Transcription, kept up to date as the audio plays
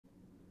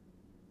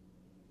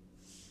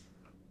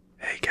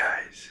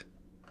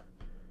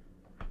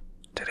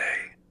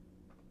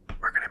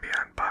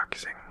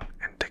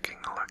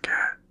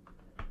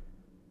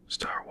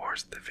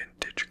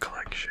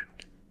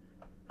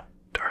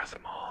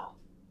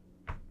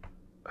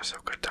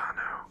Ahsoka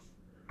Tano,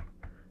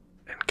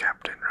 and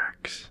Captain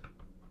Rex.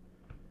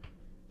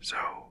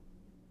 So,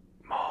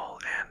 Maul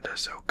and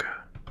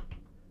Ahsoka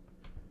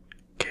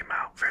came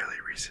out fairly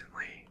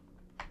recently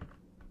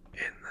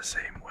in the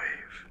same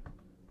wave.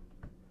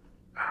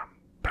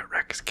 But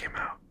Rex came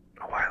out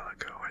a while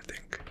ago, I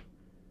think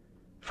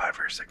 5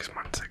 or 6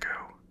 months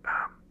ago.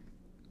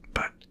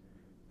 But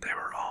they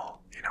were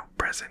all,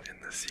 present in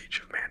the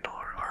Siege of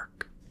Mandalore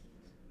arc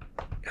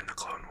in the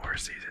Clone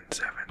Wars Season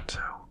 7, so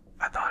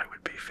I thought it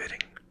would be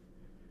fitting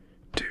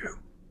to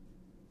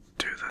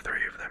do the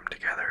three of them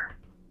together.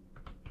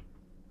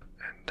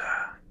 And,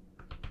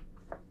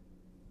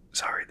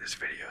 sorry this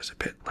video is a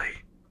bit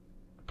late.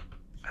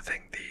 I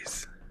think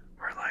these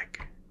were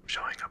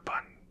showing up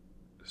on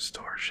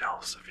store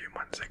shelves a few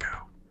months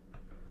ago.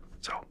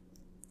 So,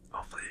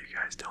 hopefully you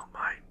guys don't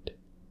mind.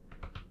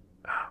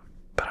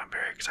 But I'm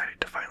very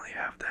excited to finally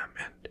have them,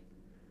 and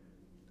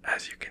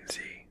as you can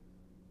see,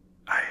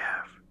 I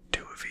have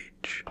 2 of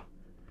each.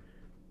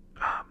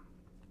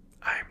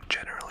 I'm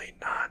generally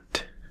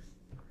not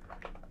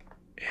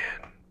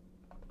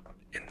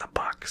in the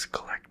box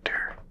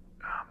collector,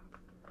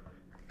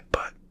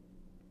 but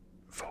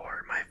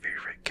for my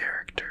favorite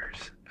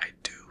characters, I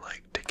do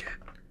like to get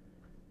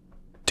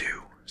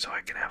 2 so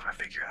I can have a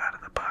figure out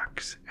of the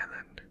box and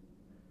then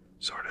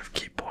sort of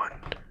keep one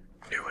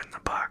new in the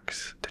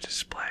box to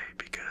display,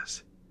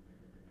 because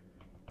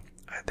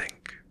I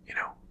think,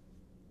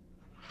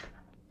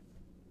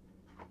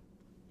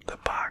 the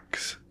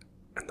box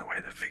and the way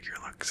the figure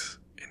looks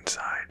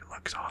inside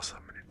looks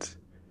awesome, and it's,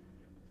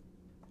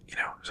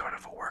 sort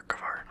of a work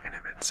of art in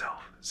of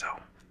itself. So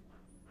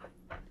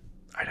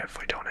I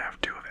definitely don't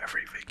have 2 of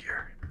every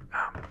figure,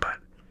 but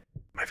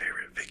my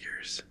favorite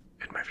figures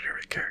and my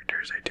favorite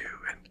characters I do,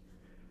 and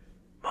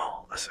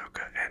Maul,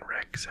 Ahsoka, and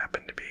Rex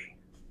happen to be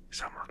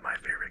some of my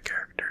favorite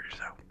characters,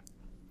 so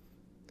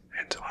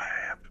hence why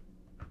I have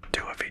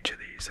 2 of each of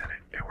these, and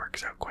it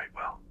works out quite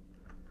well,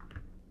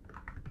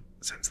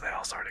 since they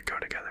all sort of go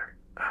together.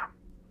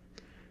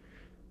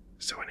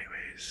 So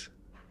anyways,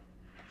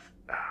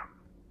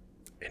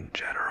 in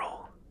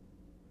general,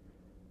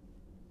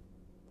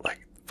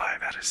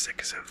 5 out of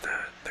 6 of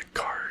the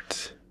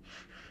cards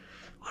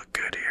look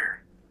good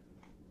here.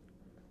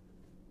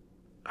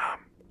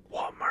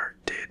 Walmart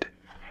did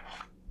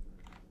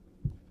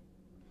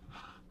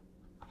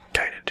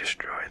kind of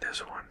destroy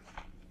this one.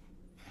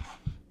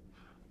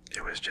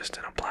 It was just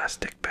in a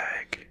plastic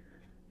bag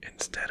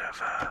instead of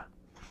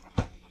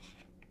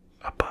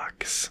a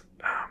box,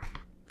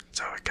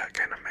 so it got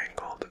kind of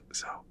mangled,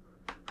 so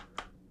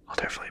I'll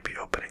definitely be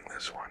opening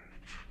this one,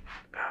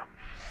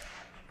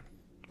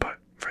 but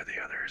for the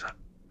others,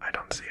 I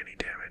don't see any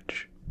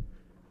damage,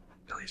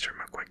 at least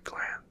from a quick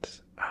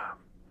glance.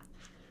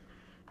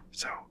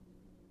 So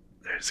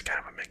there's kind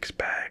of a mixed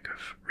bag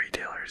of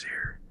retailers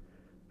here.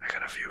 I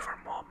got a few from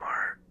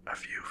Walmart, a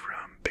few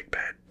from Big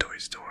Bad Toy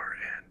Store,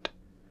 and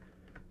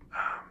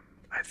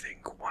I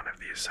think one of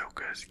the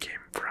Ahsokas came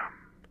from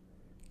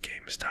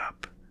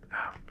GameStop,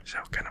 so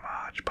kind of a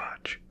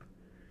hodgepodge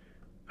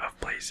of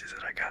places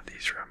that I got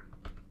these from.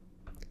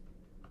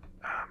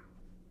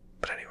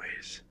 But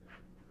anyways,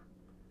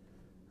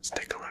 let's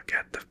take a look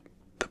at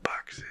the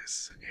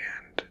boxes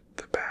and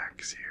the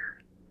bags here.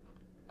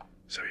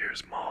 So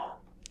here's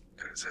Maul,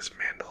 and it says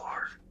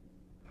Mandalore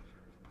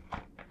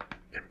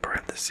in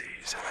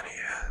parentheses, and then he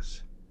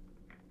has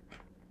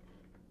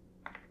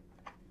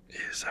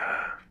his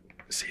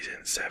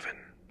Season 7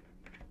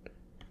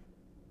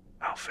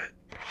 outfit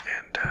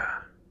and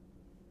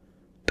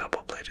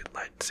double-bladed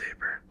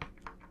lightsaber.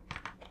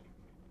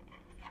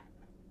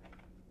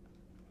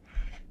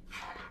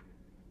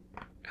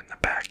 And the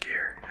back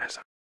here has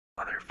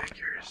other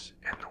figures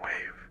in the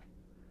wave.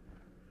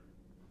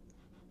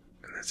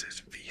 And this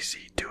is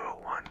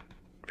VC201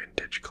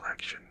 Vintage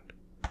Collection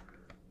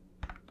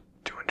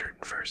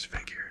 201st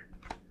figure.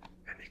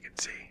 And you can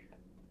see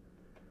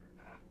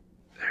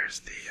there's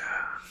the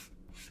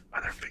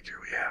other figure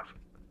we have,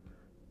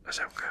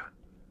 Ahsoka.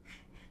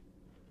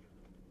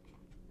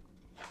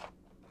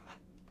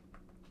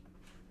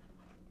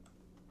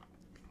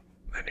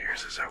 Then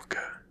here's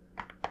Ahsoka.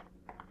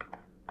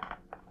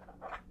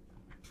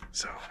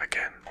 So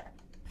again,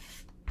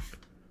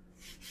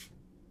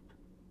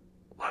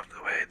 love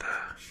the way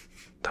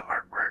the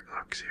artwork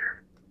looks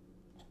here.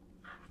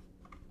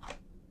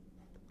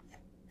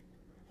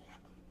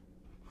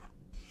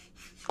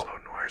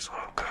 Clone Wars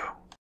logo.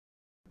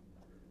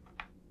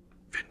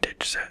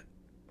 Vintage set.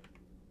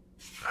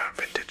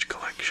 Vintage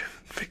collection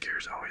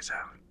figures always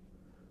have,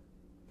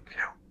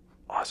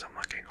 awesome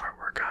looking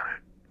artwork on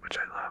it, which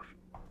I love.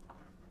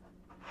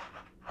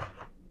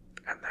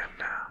 And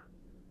then,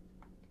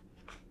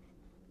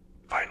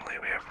 finally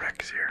we have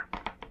Rex here.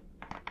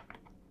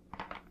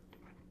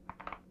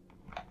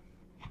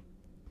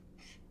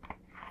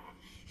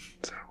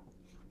 So,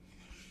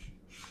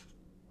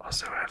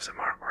 also have some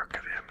artwork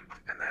of him,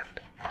 and then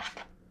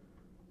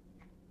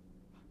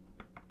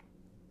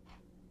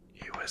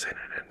he was in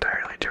an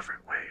entirely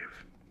different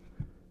wave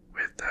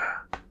with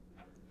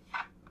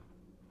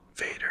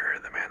Vader,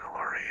 the Mandalorian.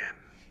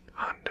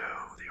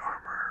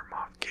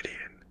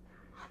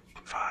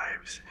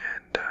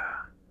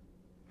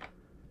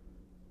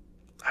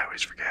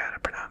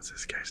 pronounce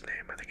this guy's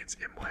name. I think it's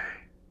Imwe.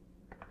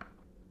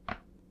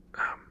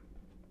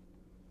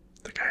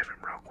 The guy from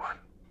Rogue One.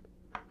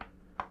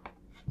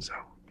 So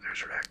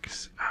there's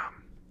Rex.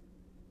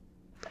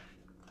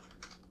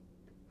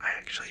 I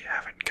actually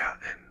haven't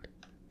gotten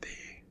the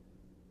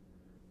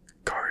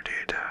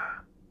carded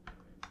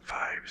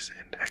 5s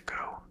in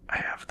Echo. I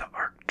have the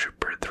ARC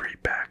Trooper 3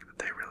 pack that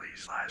they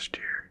released last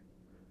year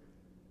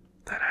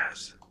that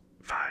has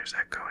 5s,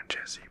 Echo, and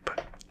Jesse,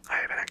 but I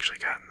haven't actually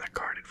gotten the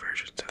carded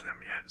versions of them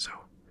yet, so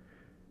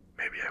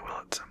maybe I will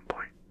at some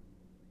point.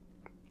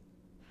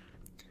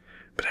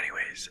 But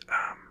anyways,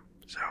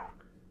 so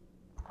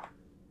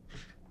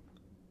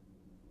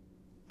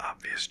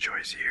obvious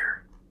choice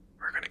here.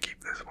 We're gonna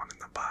keep this one in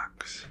the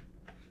box.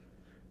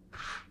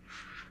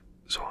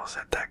 So I'll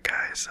set that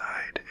guy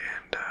aside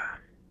and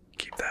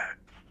keep that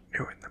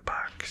new in the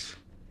box.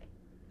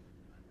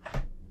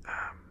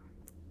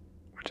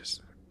 Which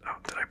is, oh,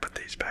 did I put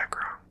these back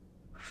wrong?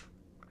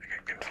 I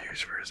got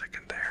confused for a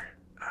second there.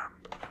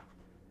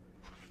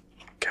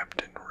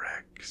 Captain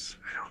Rex,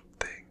 I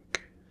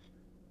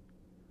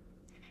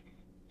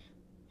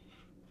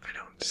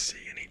don't see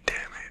any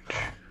damage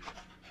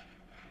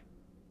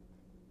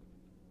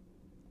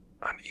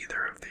on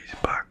either of these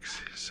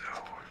boxes, so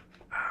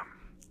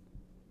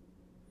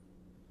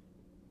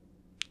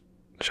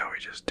shall we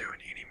just do an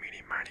eeny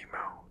meeny miny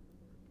mo?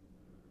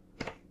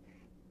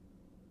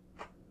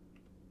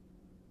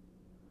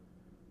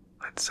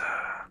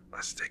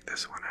 Let's take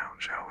this one out,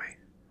 shall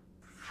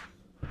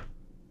we?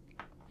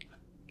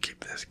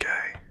 Keep this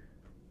guy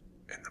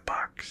in the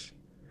box.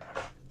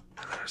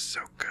 And then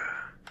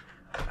Ahsoka.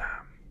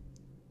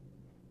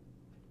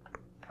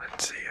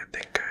 Let's see, I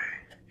think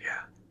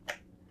yeah.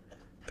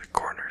 The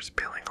corner's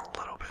peeling a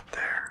little bit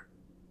there.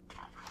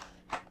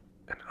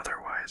 And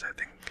otherwise, I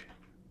think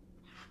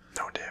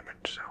no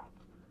damage, so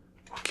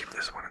we'll keep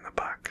this one in the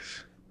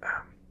box.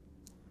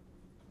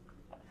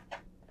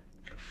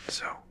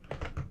 So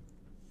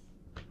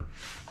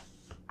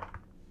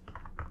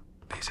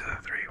these are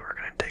the 3 we're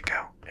gonna take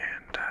out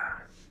and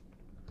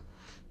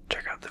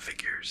check out the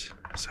figures.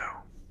 So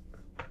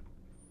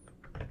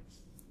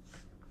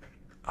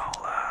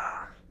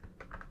I'll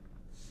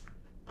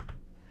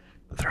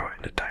throw it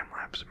into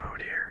time-lapse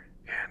mode here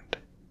and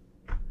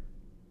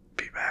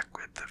be back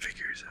with the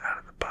figures out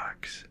of the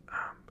box.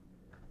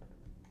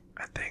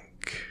 I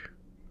think,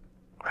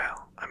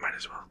 well, I might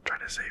as well try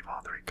to save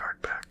all 3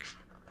 card packs.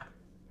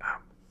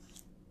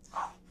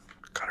 I'll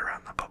cut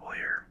around the bubble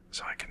here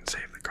so I can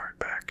save the card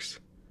packs.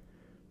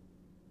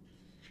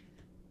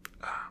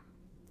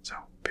 So,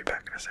 be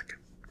back in a second.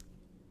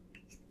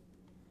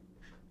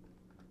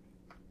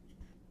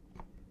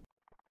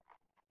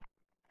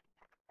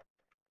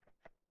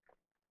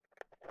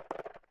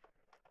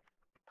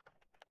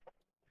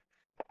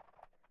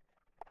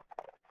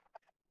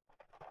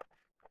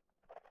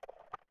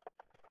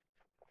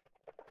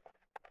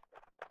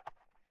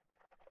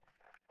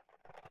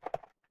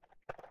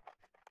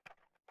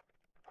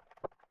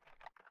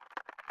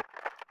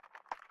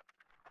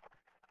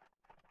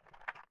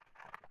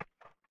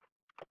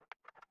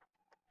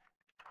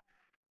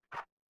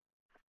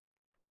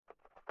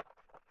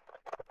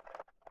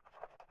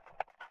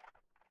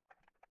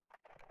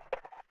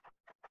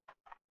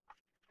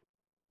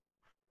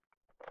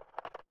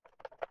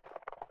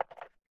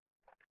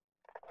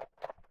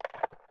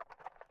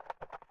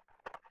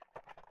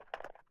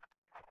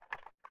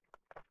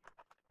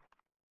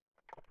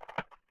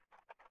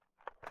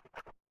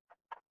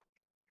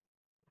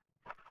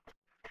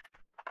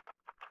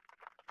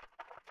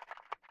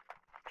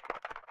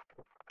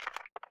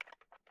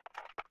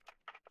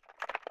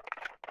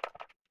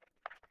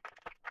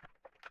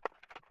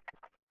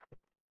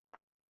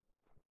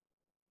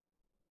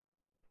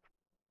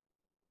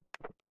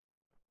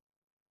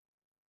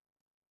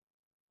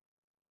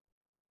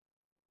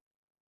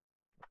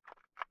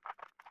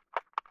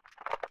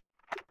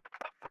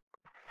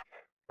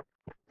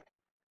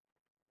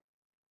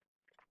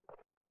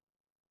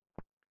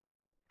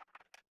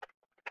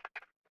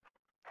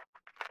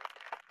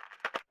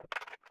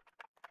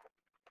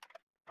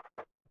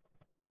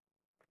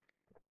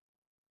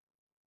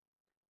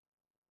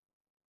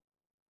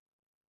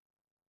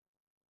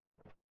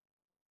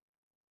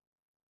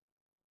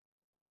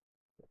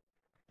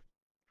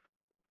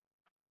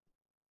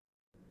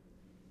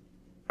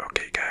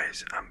 Okay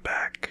guys, I'm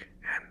back,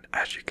 and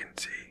as you can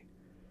see,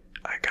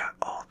 I got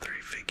all 3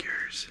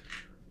 figures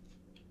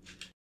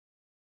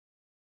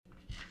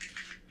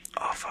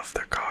off of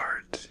the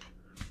cards,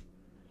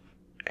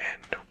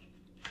 and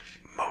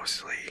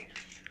mostly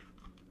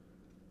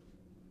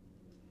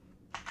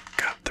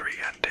got 3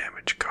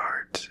 undamaged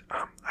cards.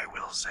 I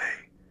will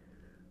say,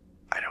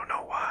 I don't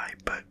know why,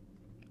 but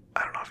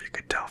I don't know if you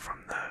could tell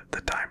from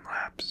the time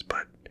lapse,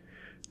 but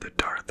the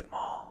Darth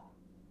Maul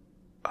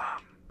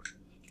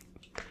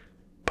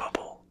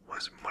bubble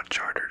was much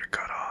harder to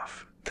cut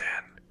off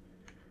than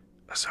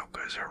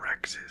Ahsoka's or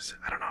Rex's.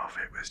 I don't know if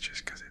it was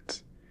just because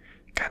it's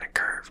kind of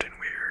curved and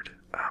weird,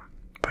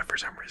 but for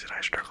some reason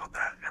I struggled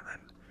that, and then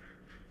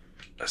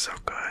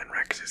Ahsoka and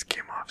Rex's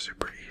came off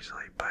super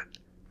easily. But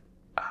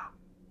Um,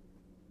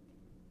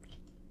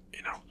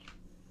 you know,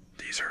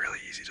 these are really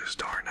easy to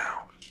store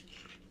now,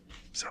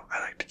 so I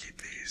like to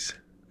keep these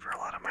for a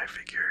lot of my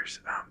figures.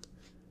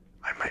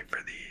 I might for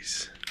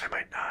these, I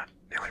might not.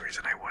 The only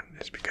reason I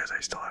wouldn't is because I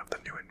still have the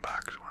new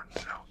in-box one,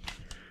 so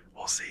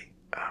we'll see.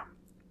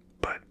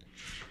 But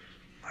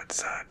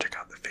let's check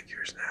out the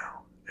figures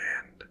now,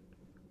 and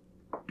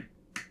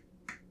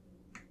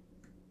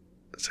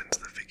since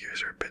the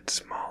figures are a bit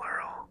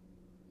smaller, I'll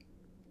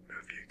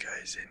move you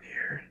guys in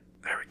here.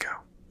 There we go.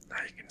 Now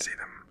you can see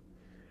them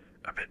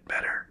a bit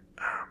better.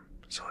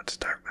 So let's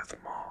start with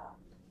Maul.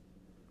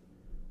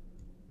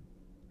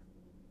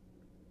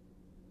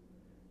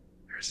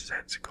 Here's his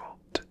head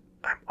sculpt.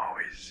 I'm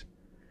always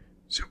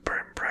super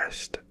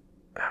impressed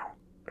how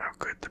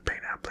good the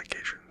paint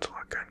applications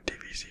look on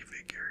TVC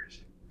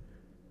figures.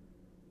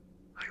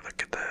 Like,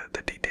 look at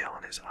the detail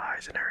in his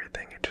eyes and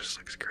everything. It just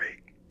looks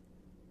great.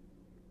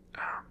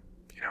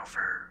 You know,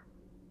 for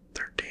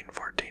 $13,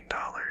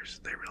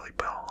 $14, they really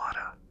put a lot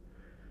of,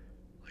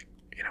 like,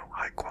 you know,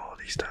 high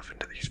quality stuff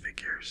into these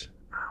figures.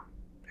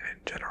 And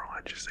in general,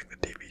 I just think the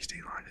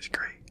TVC line is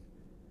great.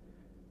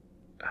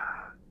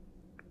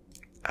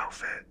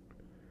 Outfit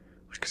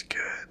looks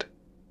good.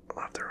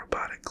 Love the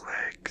robotic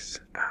legs.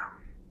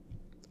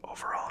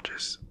 Overall,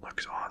 just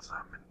looks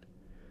awesome. And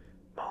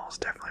Maul's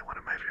definitely one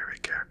of my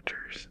favorite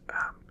characters.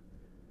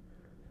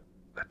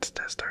 Let's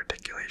test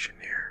articulation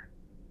here.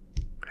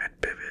 Head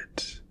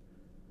pivots.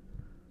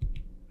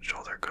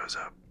 Shoulder goes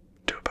up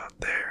to about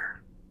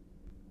there.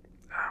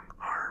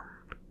 Arm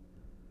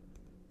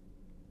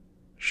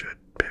should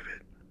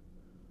pivot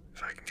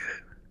if I can get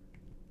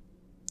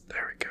it.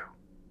 There we go.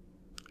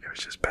 It was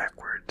just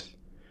backwards.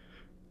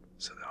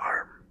 So the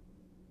arm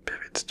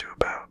pivots to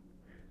about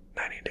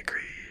 90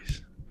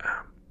 degrees.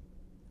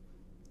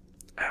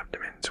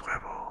 Abdomen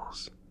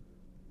swivels.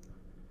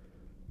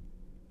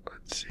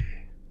 Let's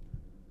see.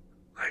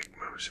 Leg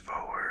moves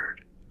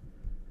forward.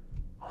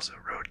 Also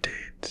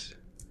rotates.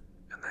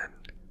 And then,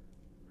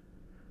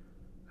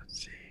 let's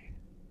see.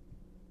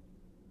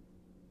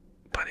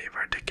 Plenty of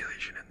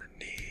articulation in the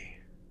knee.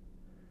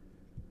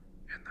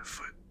 And the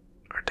foot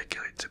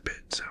articulates a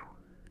bit, so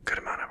good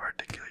amount of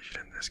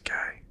articulation in this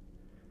guy.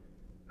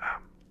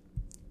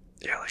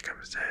 Yeah, like I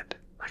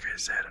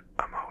said,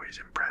 I'm always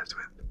impressed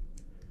with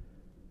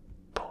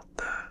both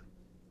the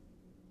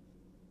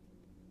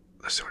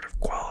sort of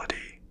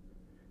quality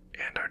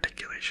and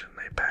articulation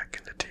they pack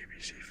into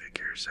TVC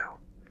figures, so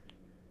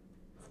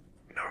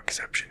no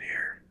exception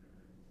here.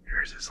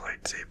 Here's his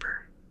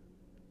lightsaber.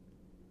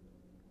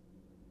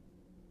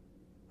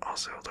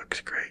 Also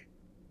looks great.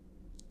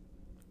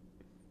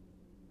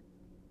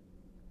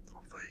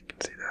 Hopefully you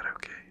can see that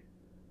okay.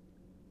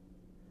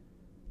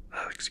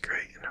 That looks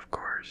great, and of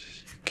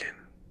course you can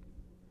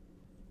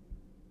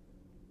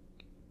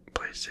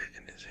place it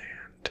in his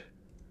hand.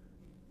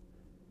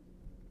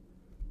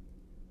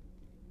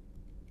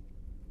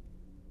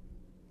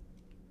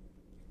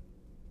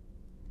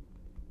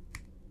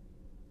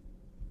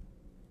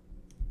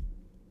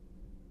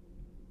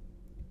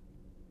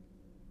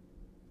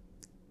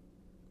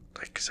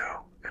 Like so,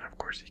 and of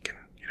course you can,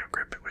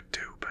 grip it with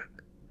two, but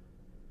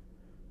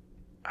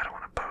I don't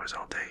want to pose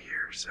all day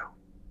here, so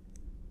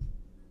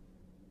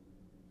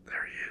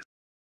there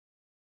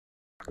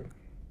he is.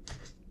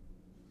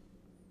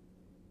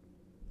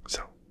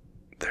 So,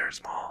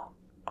 there's Maul.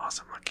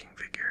 Awesome looking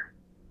figure.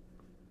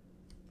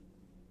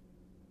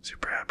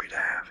 Super happy to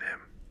have him.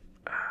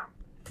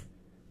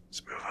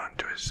 Let's move on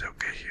to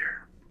Ahsoka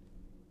here.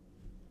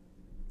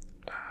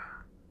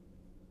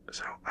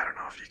 So, I don't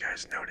know if you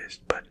guys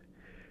noticed, but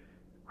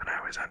when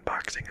I was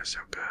unboxing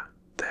Ahsoka,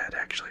 the head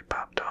actually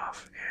popped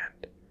off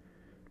and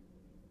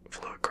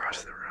flew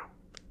across the room.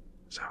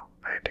 So,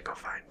 I had to go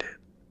find it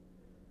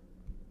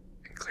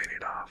and clean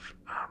it off.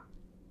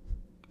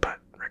 But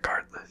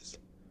regardless,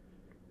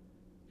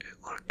 it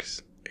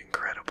looks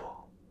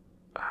incredible.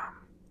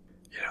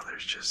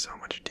 There's just so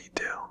much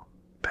detail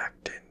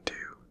packed into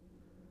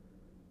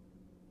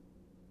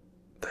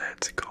the head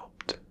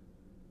sculpt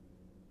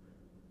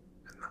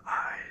and the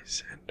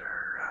eyes and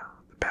her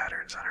the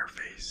patterns on her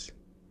face.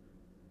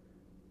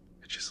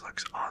 It just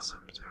looks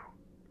awesome. So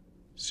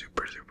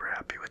super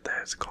happy with the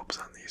head sculpts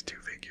on these two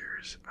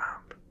figures.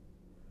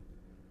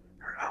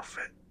 Her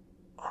outfit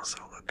also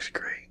looks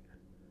great.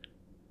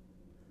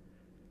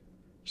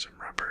 Some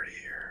rubber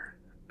here.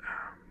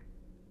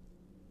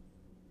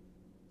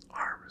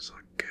 Arms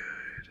look good.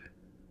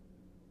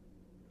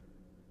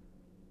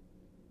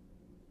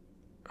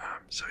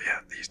 So yeah,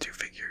 these two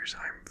figures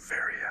I'm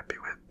very happy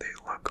with. They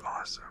look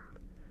awesome.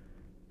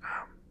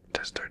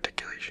 Test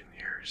articulation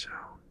here, so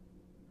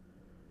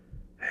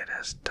it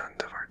has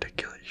tons of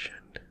articulation,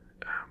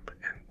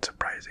 and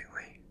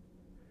surprisingly,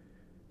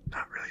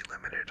 not really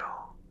limited at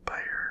all by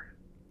her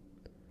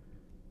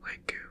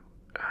leg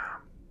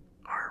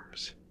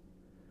arms.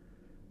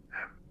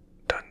 Have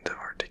tons of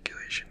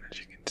articulation, as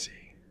you can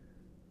see.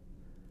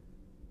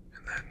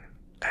 And then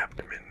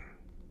abdomen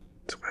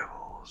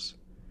swivels,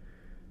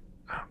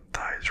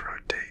 thighs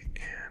rotate,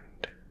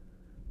 and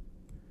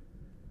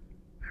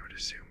I would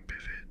assume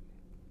pivot.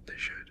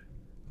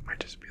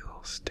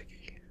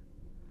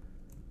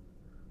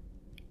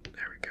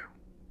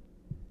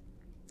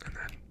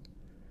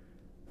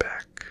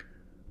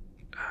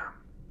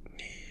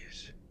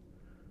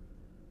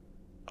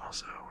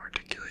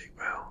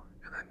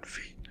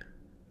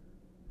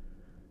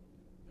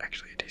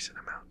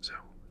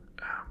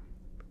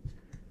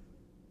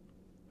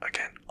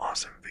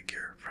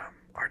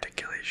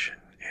 articulation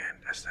and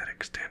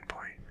aesthetic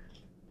standpoint.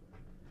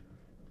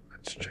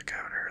 Let's check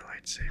out her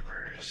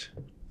lightsabers.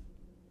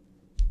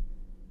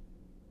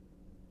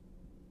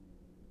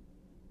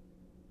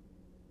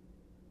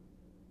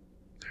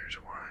 There's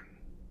one,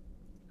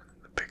 and then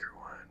the bigger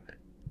one.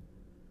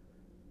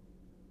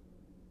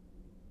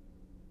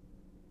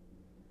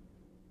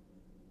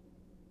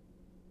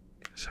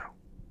 So,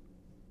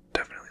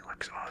 definitely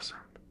looks awesome.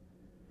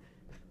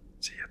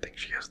 See, I think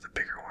she has the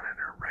bigger one in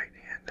her right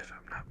hand, if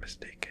I'm not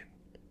mistaken.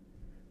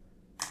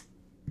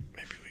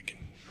 Maybe we can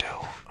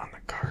tell on the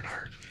card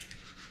art.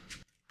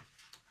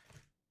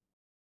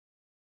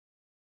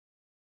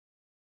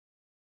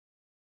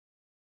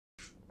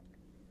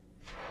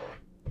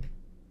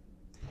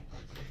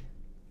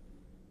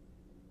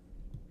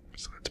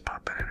 So let's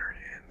pop it in her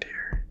hand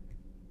here.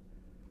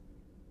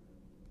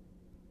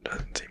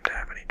 Doesn't seem to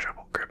have any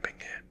trouble gripping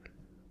it.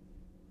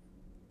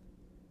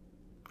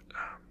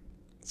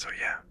 So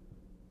yeah,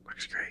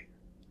 looks great.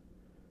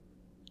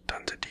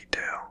 Tons of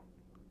detail.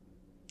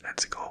 That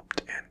sculpt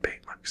and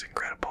paint looks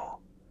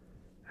incredible.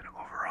 And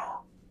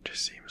overall,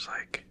 just seems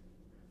like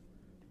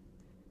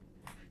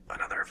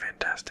another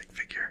fantastic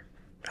figure.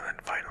 And then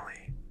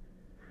finally,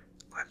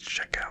 let's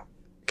check out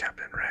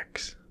Captain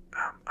Rex.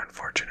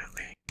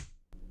 Unfortunately,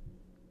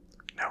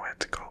 no head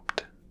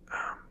sculpt.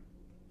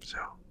 So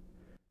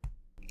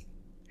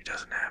he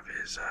doesn't have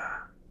his,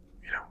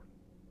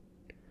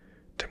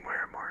 Tim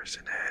Ware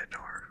Morrison head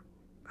or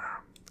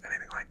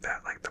anything like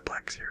that, like the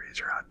Black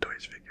Series or Hot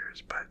Toys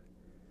figures, but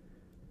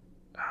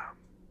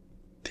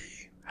the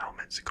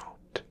helmet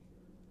sculpt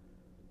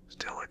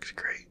still looks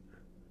great.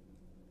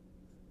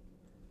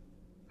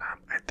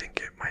 I think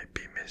it might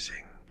be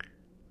missing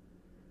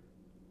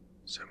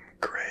some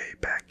gray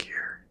back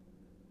here.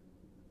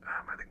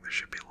 I think there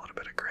should be a little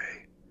bit of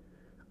gray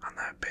on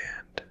that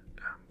band,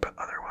 but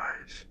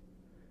otherwise,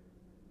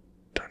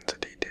 tons of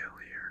detail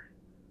here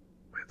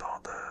with all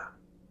the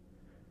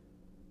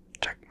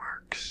check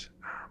marks,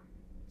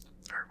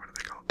 or what are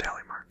they called?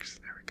 Tally marks.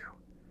 There we go.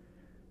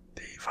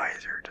 The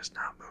visor does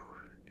not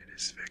move, it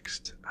is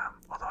fixed,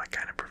 although I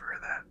kind of prefer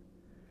that,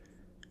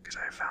 because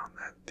I found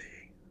that the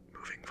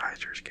moving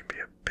visors can be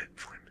a bit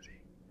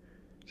flimsy,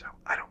 so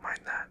I don't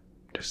mind that,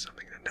 just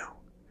something to know.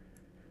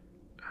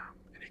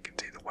 And you can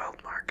see the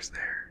weld marks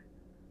there.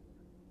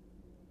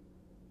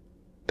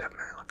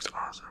 Definitely looks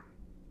awesome.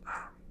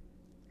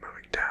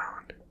 Moving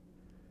down,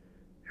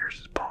 here's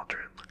his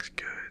pauldron, looks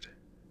good.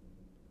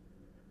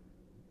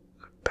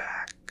 The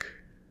back,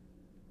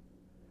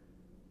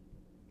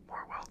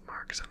 more weld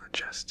marks on the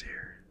chest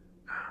here.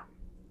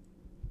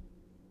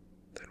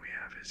 Then we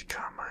have his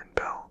combine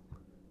belt,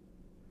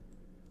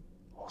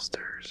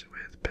 holsters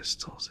with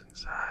pistols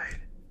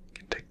inside. You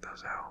can take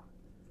those out,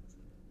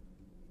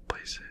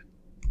 place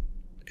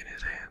it in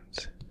his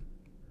hands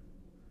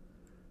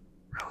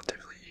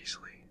relatively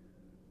easily.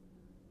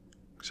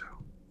 So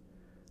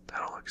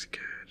that all looks good.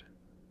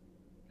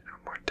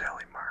 More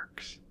tally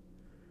marks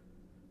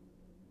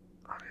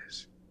on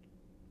his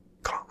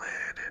gauntlet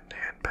and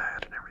hand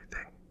pad and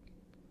everything.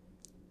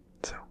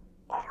 So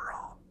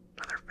overall,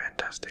 another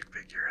fantastic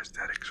figure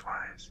aesthetics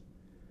wise.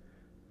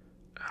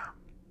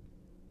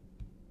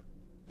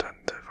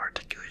 Tons of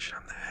articulation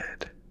on the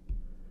head.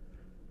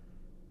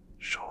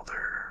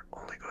 Shoulder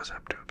only goes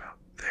up to about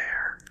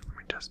there. Let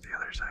me test the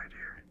other side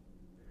here.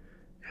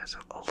 Yeah, so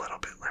a little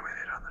bit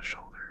limited on the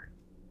shoulder.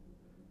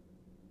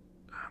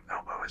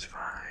 Elbow is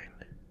fine.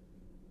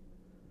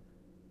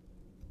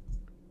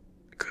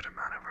 Good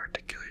amount of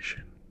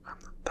articulation on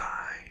the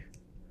thigh.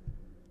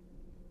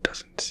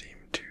 Doesn't seem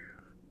to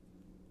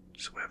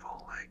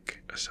swivel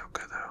like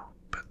Ahsoka though,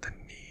 but the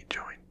knee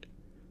joint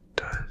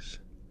does.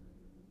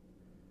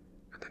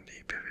 And the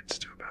knee pivots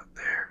to about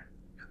there,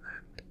 and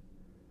then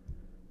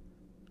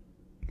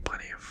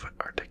plenty of foot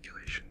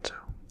articulation, so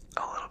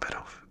a little bit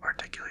of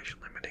articulation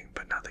limiting,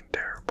 but nothing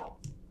terrible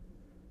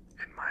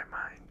in my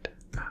mind.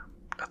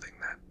 Nothing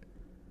that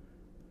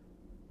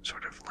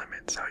sort of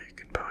limits how you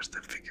can pose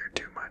the figure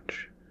too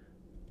much.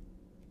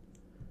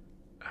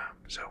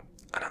 So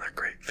another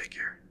great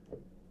figure.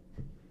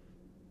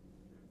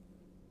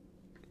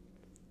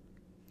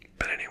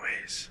 But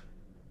anyways,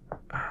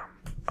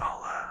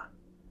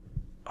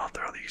 I'll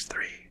throw these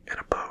three in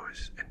a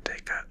pose and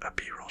take a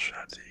B-roll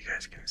shot so you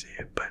guys can see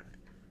it. But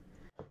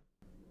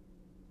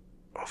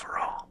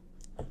overall,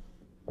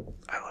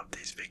 I love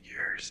these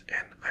figures,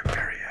 and I'm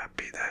very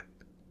happy that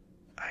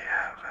I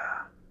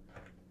have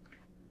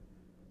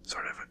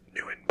sort of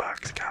new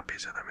in-box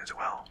copies of them as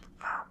well.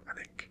 I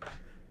think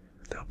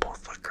they'll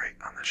both look great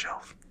on the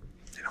shelf.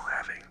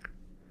 Having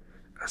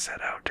a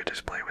set out to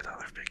display with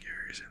other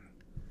figures and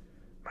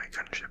my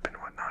gunship and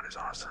whatnot is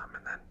awesome,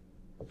 and then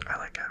I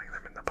like having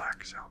them in the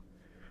box, so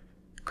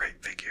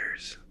great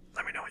figures.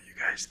 Let me know what you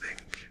guys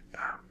think.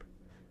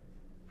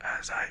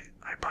 As I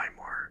buy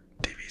more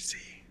DVC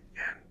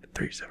and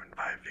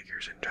 375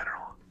 figures in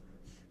general,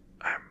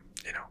 I'm,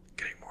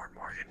 getting more and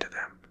more into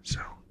them,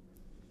 so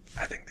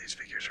I think these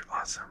figures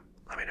are awesome.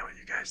 Let me know what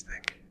you guys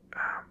think.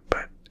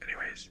 But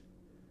anyways,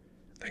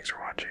 thanks for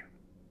watching.